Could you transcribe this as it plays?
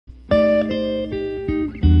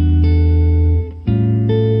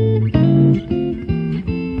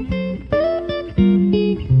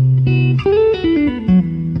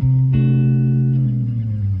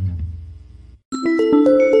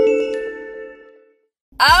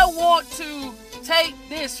want to take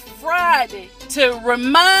this Friday to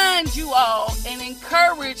remind you all and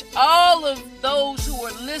encourage all of those who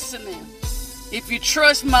are listening, if you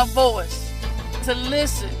trust my voice, to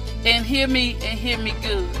listen and hear me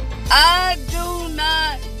good. I do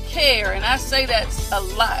not care, and I say that's a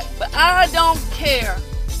lot, but I don't care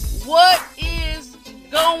what is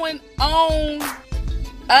going on.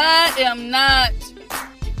 I am not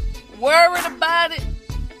worried about it.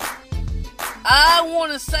 I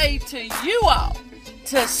want to say to you all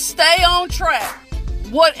to stay on track.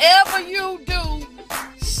 Whatever you do,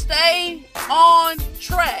 stay on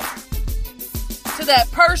track. To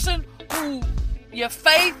that person who your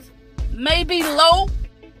faith may be low,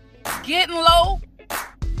 getting low,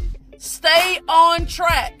 stay on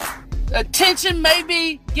track. Attention may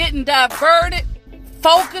be getting diverted.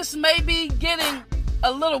 Focus may be getting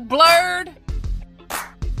a little blurred.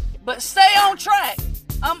 But stay on track.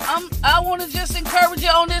 I want to just encourage you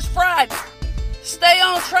on this Friday. Stay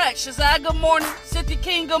on track. Shazai, good morning. Cynthia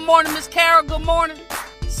King, good morning. Miss Carol, good morning.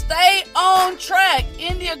 Stay on track.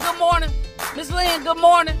 India, good morning. Miss Lynn, good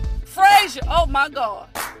morning. Frazier, oh my God.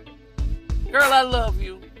 Girl, I love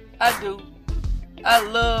you. I do. I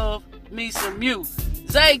love me some you.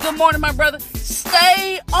 Zay, good morning, my brother.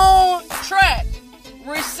 Stay on track.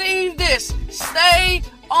 Receive this. Stay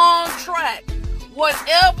on track.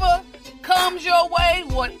 Whatever comes your way,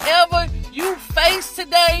 whatever you face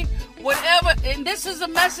today, whatever, and this is a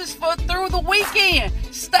message for through the weekend.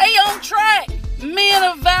 Stay on track. Men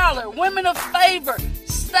of valor, women of favor,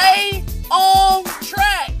 stay on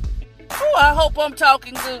track. Ooh, I hope I'm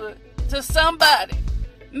talking good to somebody.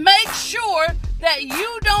 Make sure that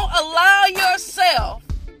you don't allow yourself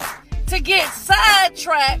to get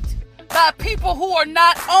sidetracked by people who are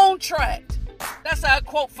not on track. That's our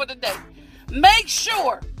quote for the day. Make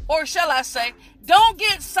sure, or shall I say, don't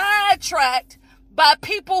get sidetracked by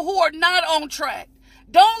people who are not on track.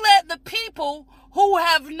 Don't let the people who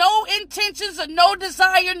have no intentions and no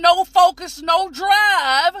desire, no focus, no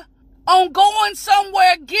drive on going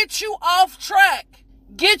somewhere get you off track,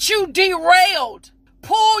 get you derailed,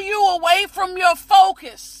 pull you away from your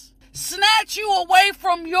focus, snatch you away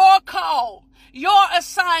from your call, your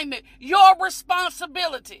assignment, your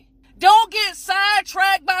responsibility. Don't get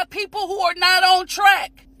sidetracked by people who are not on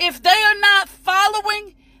track. If they are not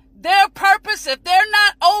following their purpose, if they're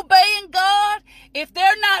not obeying God, if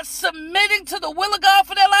they're not submitting to the will of God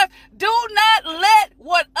for their life, do not let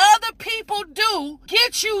what other people do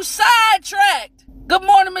get you sidetracked. Good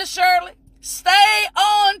morning, Miss Shirley. Stay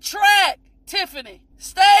on track, Tiffany.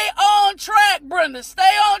 Stay on track, Brenda. Stay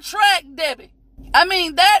on track, Debbie. I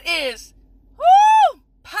mean, that is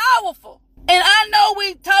powerful. And I know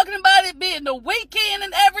we talking about it being the weekend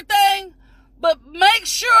and everything, but make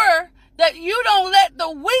sure that you don't let the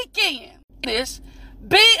weekend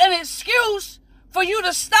be an excuse for you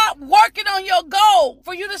to stop working on your goal,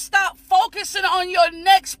 for you to stop focusing on your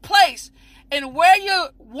next place and where you're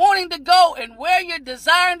wanting to go and where you're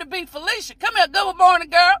desiring to be. Felicia, come here. Good morning,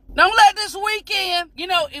 girl. Don't let this weekend,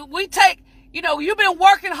 you've been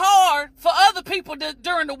working hard for other people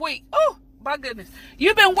during the week. Oh, my goodness.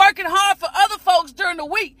 You've been working hard for other folks during the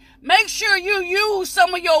week. Make sure you use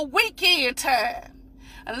some of your weekend time.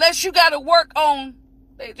 Unless you got to work on,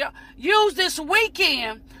 use this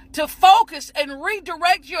weekend to focus and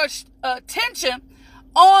redirect your attention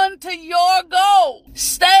onto your goal.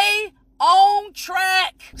 Stay on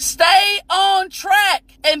track. Stay on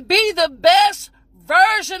track and be the best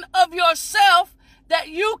version of yourself that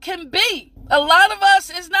you can be. A lot of us,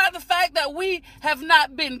 is not the fact that we have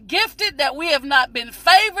not been gifted, that we have not been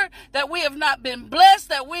favored, that we have not been blessed,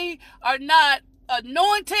 that we are not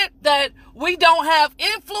anointed, that we don't have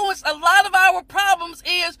influence. A lot of our problems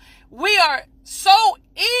is we are so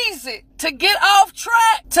easy to get off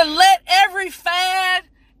track, to let every fad,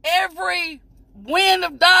 every wind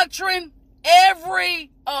of doctrine,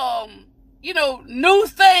 every new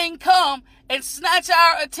thing come and snatch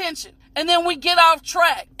our attention. And then we get off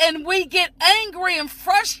track and we get angry and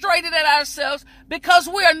frustrated at ourselves because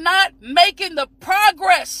we are not making the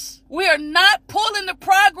progress. We are not pulling the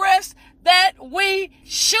progress that we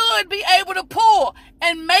should be able to pull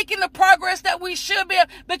and making the progress that we should be.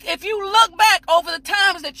 But if you look back over the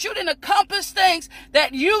times that you didn't accomplish things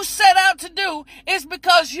that you set out to do, it's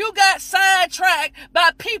because you got sidetracked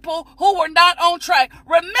by people who were not on track.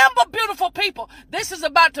 Remember, beautiful people, this is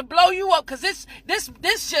about to blow you up because this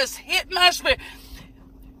just hit my spirit.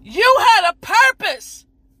 You had a purpose,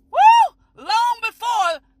 long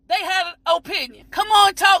before they had an opinion. Come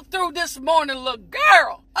on, talk through this morning, little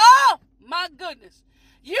girl. Oh, my goodness.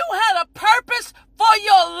 You had a purpose for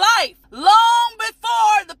your life long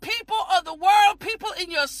before the people of the world, people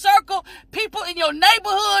in your circle, your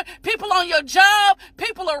neighborhood, people on your job,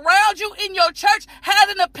 people around you in your church had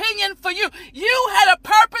an opinion for you. You had a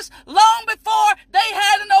purpose long before they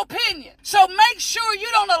had an opinion. So make sure you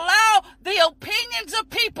don't allow the opinions of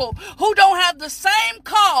people who don't have the same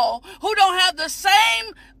call, who don't have the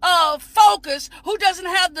same focus, who doesn't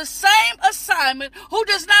have the same assignment, who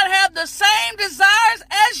does not have the same desires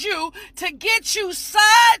as you, to get you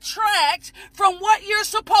sidetracked from what you're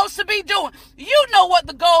supposed to be doing. You know what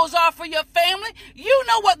the goals are for your family. You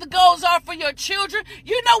know what the goals are for your children.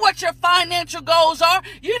 You know what your financial goals are.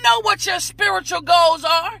 You know what your spiritual goals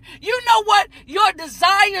are. You know what your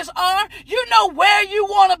desires are. You know where you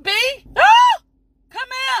want to be. Oh, come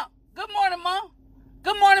out. Good morning, Mom.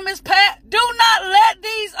 Good morning, Miss Pat. Do not let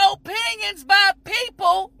these opinions by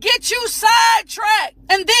people get you sidetracked.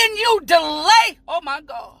 And then you delay, oh my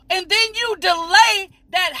God. And then you delay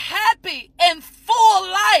that happy and full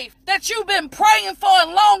life that you've been praying for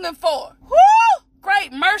and longing for. Woo!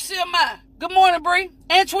 Great mercy of mine. Good morning, Bree.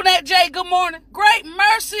 Antoinette J, good morning. Great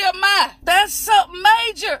mercy of mine. That's something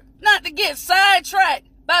major. Not to get sidetracked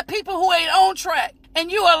by people who ain't on track.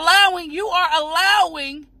 And you are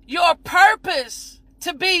allowing your purpose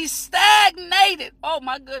to be stagnated, oh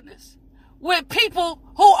my goodness, with people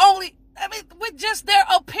who with just their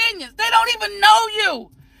opinions. They don't even know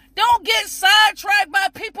you. Don't get sidetracked by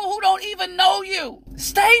people who don't even know you.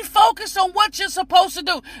 Stay focused on what you're supposed to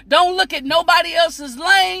do. Don't look at nobody else's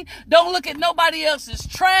lane. Don't look at nobody else's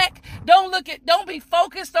track. Don't be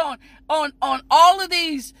focused on all of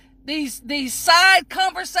these side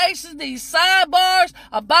conversations, these sidebars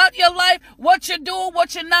about your life, what you're doing,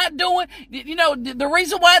 what you're not doing. You know, the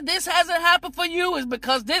reason why this hasn't happened for you is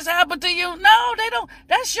because this happened to you. No, they don't.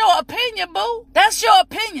 That's your opinion, boo. That's your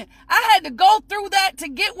opinion. I had to go through that to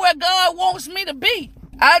get where God wants me to be.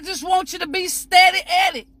 I just want you to be steady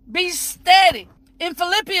at it. Be steady. In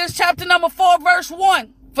Philippians chapter number 4, verse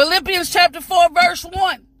 1. Philippians chapter 4, verse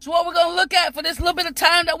 1. It's what we're going to look at for this little bit of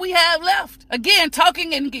time that we have left. Again,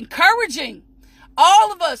 talking and encouraging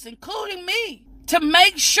all of us, including me, to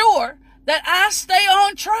make sure that I stay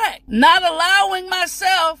on track, not allowing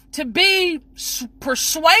myself to be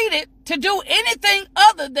persuaded to do anything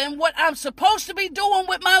other than what I'm supposed to be doing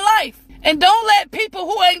with my life. And don't let people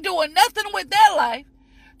who ain't doing nothing with their life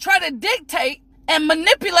try to dictate and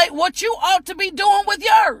manipulate what you ought to be doing with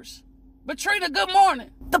yours. But good morning.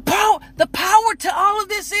 The power to all of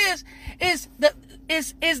this is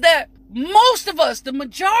that most of us, the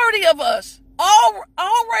majority of us,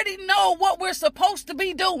 already know what we're supposed to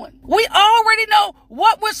be doing. We already know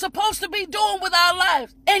what we're supposed to be doing with our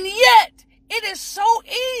lives. And yet, it is so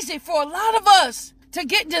easy for a lot of us to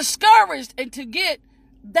get discouraged and to get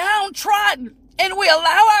downtrodden. And we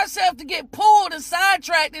allow ourselves to get pulled and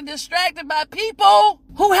sidetracked and distracted by people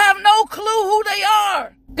who have no clue who they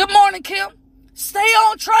are. Good morning, Kim. Stay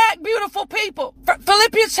on track, beautiful people.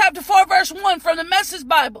 Philippians chapter 4, verse 1 from the Message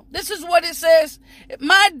Bible. This is what it says.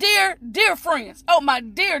 My dear friends. Oh, my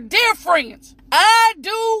dear friends. I do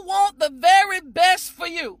want the very best for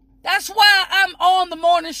you. That's why I'm on the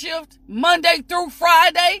morning shift, Monday through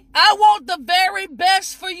Friday. I want the very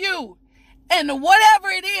best for you. And whatever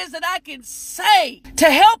it is that I can say to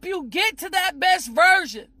help you get to that best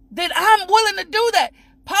version, then I'm willing to do that.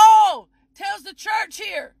 Paul tells the church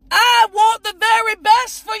here, I want the very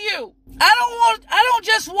best for you. I don't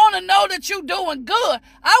just want to know that you're doing good.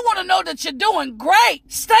 I want to know that you're doing great.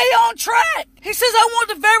 Stay on track. He says, I want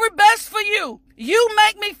the very best for you. You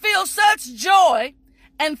make me feel such joy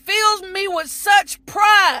and fills me with such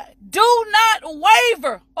pride. Do not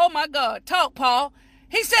waver. Oh my God. Talk, Paul.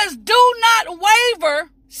 He says, do not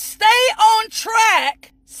waver. Stay on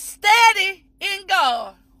track. Steady in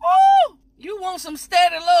God. Woo! You want some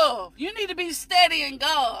steady love. You need to be steady in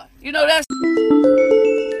God. You know,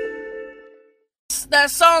 that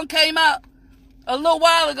song came out a little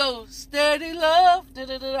while ago. Steady love. I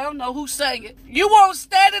don't know who sang it. You want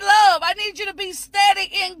steady love. I need you to be steady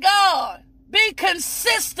in God. Be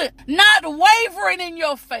consistent. Not wavering in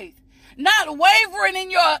your faith. Not wavering in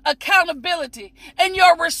your accountability and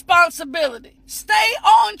your responsibility. Stay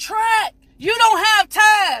on track. You don't have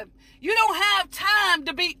time. You don't have time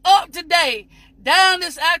to be up today, down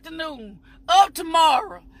this afternoon, up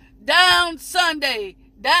tomorrow, down Sunday,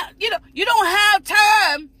 down. You don't have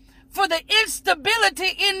time for the instability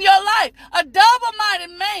in your life. A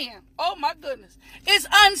double-minded man, oh my goodness, is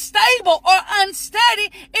unstable or unsteady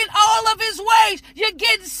in all of his ways. You're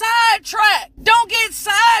getting sidetracked. Don't get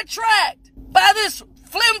sidetracked by this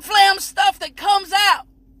flim-flam stuff that comes out.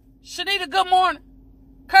 Shanita, good morning.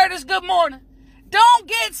 Curtis, good morning. Don't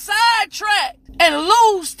get sidetracked and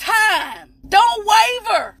lose time. Don't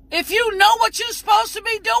waver. If you know what you're supposed to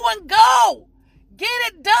be doing, go. Get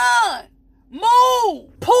it done.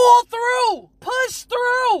 Move. Pull through. Push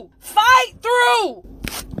through. Fight through.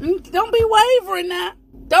 Don't be wavering now.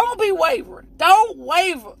 Don't be wavering. Don't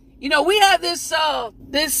waver. You know, we have this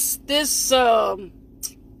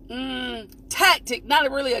tactic,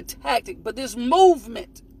 not really a tactic, but this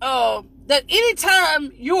movement that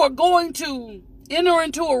anytime you are going to enter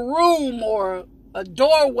into a room or a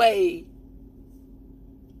doorway,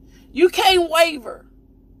 you can't waver.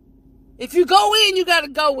 If you go in, you got to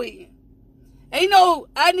go in. Ain't no,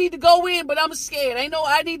 I need to go in, but I'm scared. Ain't no,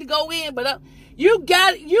 I need to go in, but you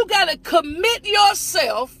got to commit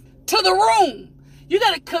yourself to the room. You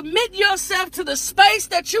got to commit yourself to the space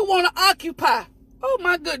that you want to occupy. Oh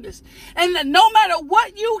my goodness. And no matter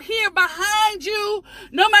what you hear behind you,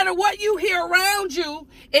 no matter what you hear around you,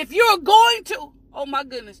 if you're going to, oh my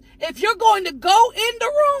goodness, if you're going to go in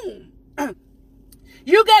the room,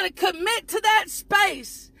 you got to commit to that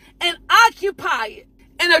space and occupy it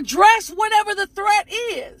and address whatever the threat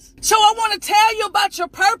is. So I want to tell you about your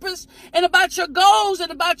purpose and about your goals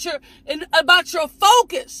and about your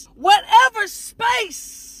focus. Whatever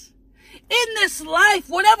space in this life,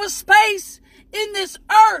 whatever space in this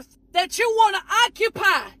earth that you want to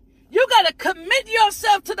occupy, you got to commit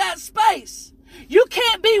yourself to that space. You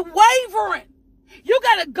can't be wavering. You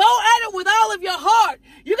got to go at it with all of your heart.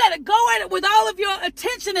 You got to go at it with all of your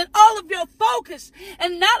attention and all of your focus,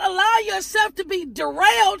 and not allow yourself to be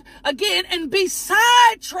derailed again and be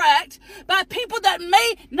sidetracked by people that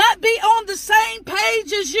may not be on the same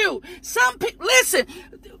page as you. Some people, listen,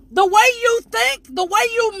 the way you think, the way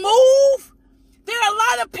you move, there are a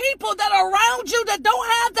lot of people that are around you that don't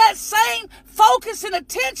have that same focus and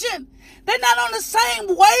attention. They're not on the same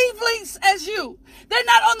wavelengths as you. They're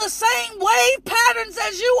not on the same wave patterns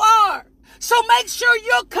as you are. So make sure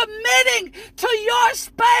you're committing to your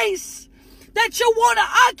space that you want to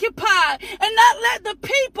occupy, and not let the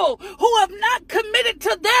people who have not committed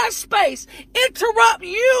to their space interrupt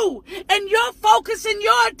you and your focus and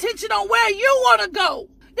your attention on where you want to go.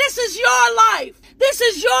 This is your life. This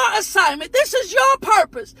is your assignment. This is your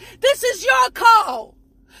purpose. This is your call.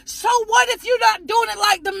 So what if you're not doing it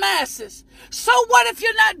like the masses? So what if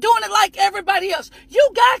you're not doing it like everybody else? You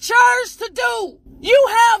got yours to do. You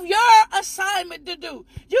have your assignment to do.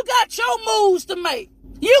 You got your moves to make.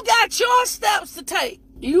 You got your steps to take.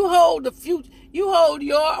 You hold the future. You hold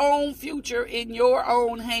your own future in your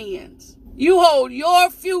own hands. You hold your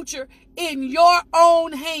future in your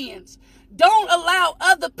own hands. Don't allow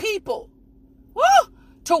other people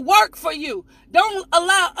to work for you. Don't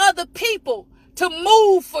allow other people to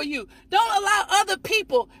move for you. Don't allow other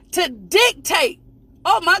people to dictate.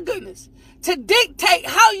 Oh my goodness. To dictate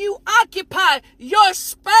how you occupy your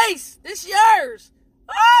space. It's yours.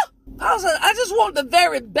 I just want the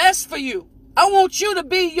very best for you. I want you to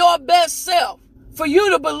be your best self. For you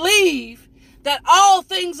to believe that all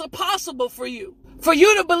things are possible for you. For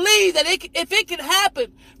you to believe that if it can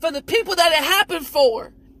happen for the people that it happened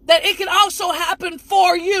for, that it can also happen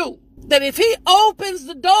for you. That if he opens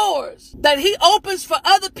the doors, that he opens for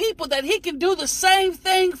other people, that he can do the same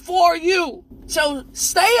thing for you. So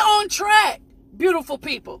stay on track, beautiful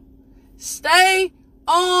people. Stay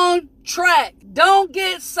on track. Don't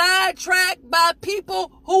get sidetracked by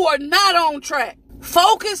people who are not on track.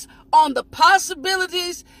 Focus on the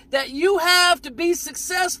possibilities that you have to be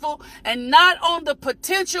successful and not on the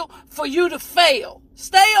potential for you to fail.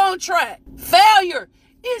 Stay on track. Failure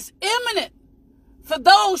is imminent for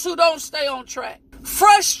those who don't stay on track.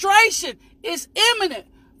 Frustration is imminent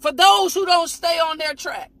for those who don't stay on their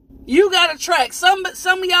track. You got to track. Some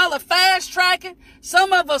of y'all are fast tracking.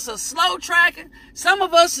 Some of us are slow tracking. Some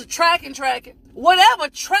of us are tracking. Whatever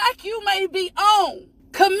track you may be on,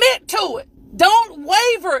 commit to it. Don't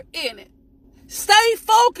waver in it. Stay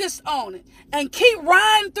focused on it and keep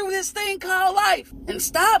riding through this thing called life. And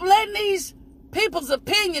stop letting these people's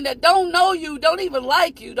opinion that don't know you, don't even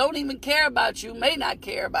like you, don't even care about you, may not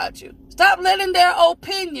care about you. Stop letting their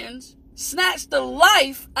opinions snatch the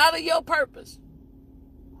life out of your purpose.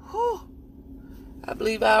 Whew. I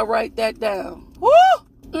believe I'll write that down. Whew.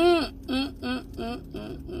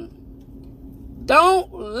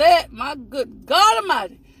 Don't let, my good God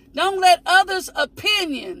Almighty, don't let others'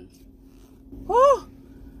 opinions,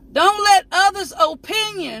 don't let others'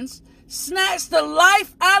 opinions snatch the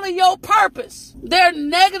life out of your purpose. Their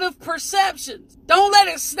negative perceptions. Don't let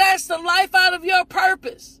it snatch the life out of your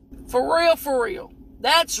purpose. For real.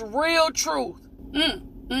 That's real truth.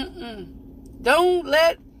 Don't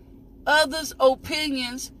let others'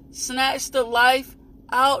 opinions snatch the life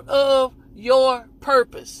out of your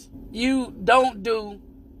purpose. You don't do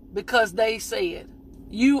because they said.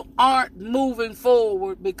 You aren't moving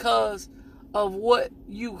forward because of what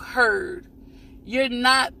you heard. You're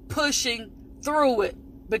not pushing through it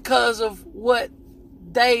because of what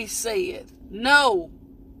they said. No.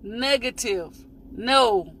 Negative.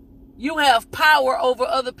 No. You have power over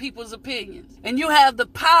other people's opinions. And you have the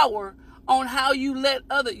power on how you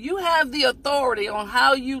you have the authority on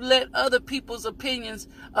how you let other people's opinions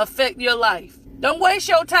affect your life. Don't waste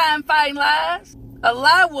your time fighting lies. A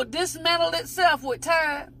lie will dismantle itself with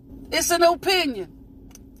time. It's an opinion.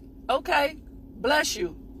 Okay, bless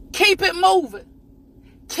you. Keep it moving.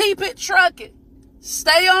 Keep it trucking.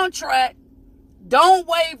 Stay on track. Don't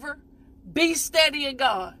waver. Be steady in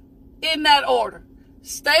God. In that order.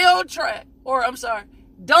 Stay on track.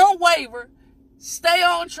 Don't waver. Stay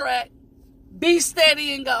on track. Be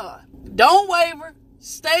steady in God. Don't waver.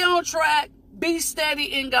 Stay on track. Be steady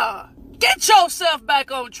in God. Get yourself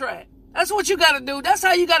back on track. That's what you got to do. That's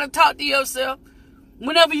how you got to talk to yourself.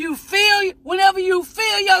 Whenever you feel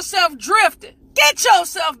yourself drifting, get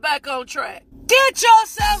yourself back on track. Get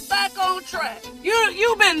yourself back on track.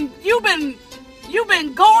 You've been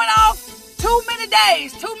going off too many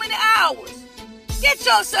days, too many hours. Get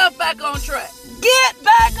yourself back on track. Get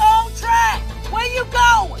back on track. Where you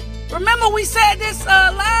going? Remember we said this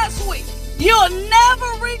last week. You'll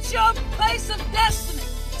never reach your place of destiny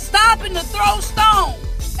stopping to throw stones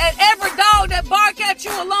at every dog that bark at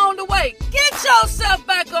you along the way. Get yourself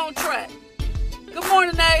back on track. Good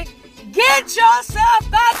morning, A. Get yourself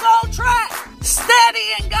back on track.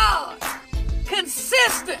 Steady in God.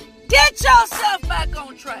 Consistent. Get yourself back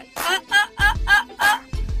on track.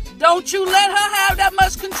 Don't you let her have that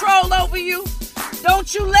much control over you.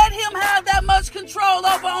 Don't you let him have that much control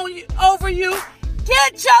over you.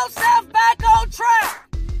 Get yourself back on track.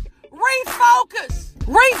 Refocus.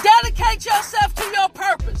 Rededicate yourself to your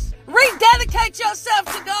purpose. Rededicate yourself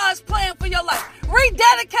to God's plan for your life.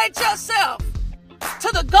 Rededicate yourself to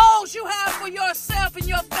the goals you have for yourself and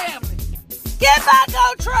your family. Get back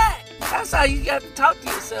on track. That's how you got to talk to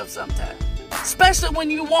yourself sometimes. Especially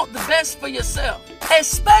when you want the best for yourself.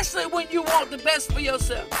 Especially when you want the best for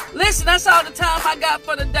yourself. Listen, that's all the time I got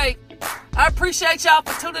for today. I appreciate y'all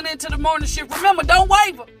for tuning into the morning shift. Remember, don't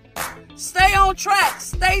waver. Stay on track.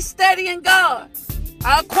 Stay steady in God.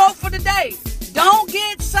 Our quote for today: don't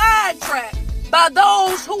get sidetracked by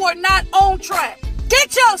those who are not on track.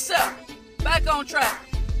 Get yourself back on track.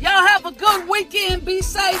 Y'all have a good weekend. Be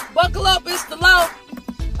safe. Buckle up. It's the law.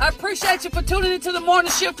 I appreciate you for tuning into the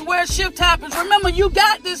morning shift where shift happens. Remember, you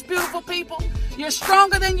got this, beautiful people. You're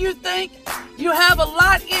stronger than you think. You have a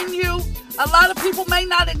lot in you. A lot of people may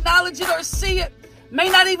not acknowledge it or see it, may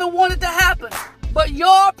not even want it to happen. But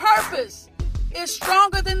your purpose is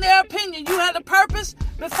stronger than their opinion. You had a purpose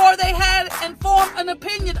before they had and formed an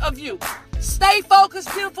opinion of you. Stay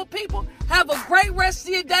focused, beautiful people. Have a great rest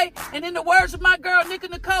of your day. And in the words of my girl, Nika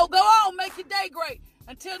Nicole, go on, make your day great.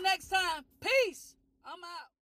 Until next time, peace. I'm out.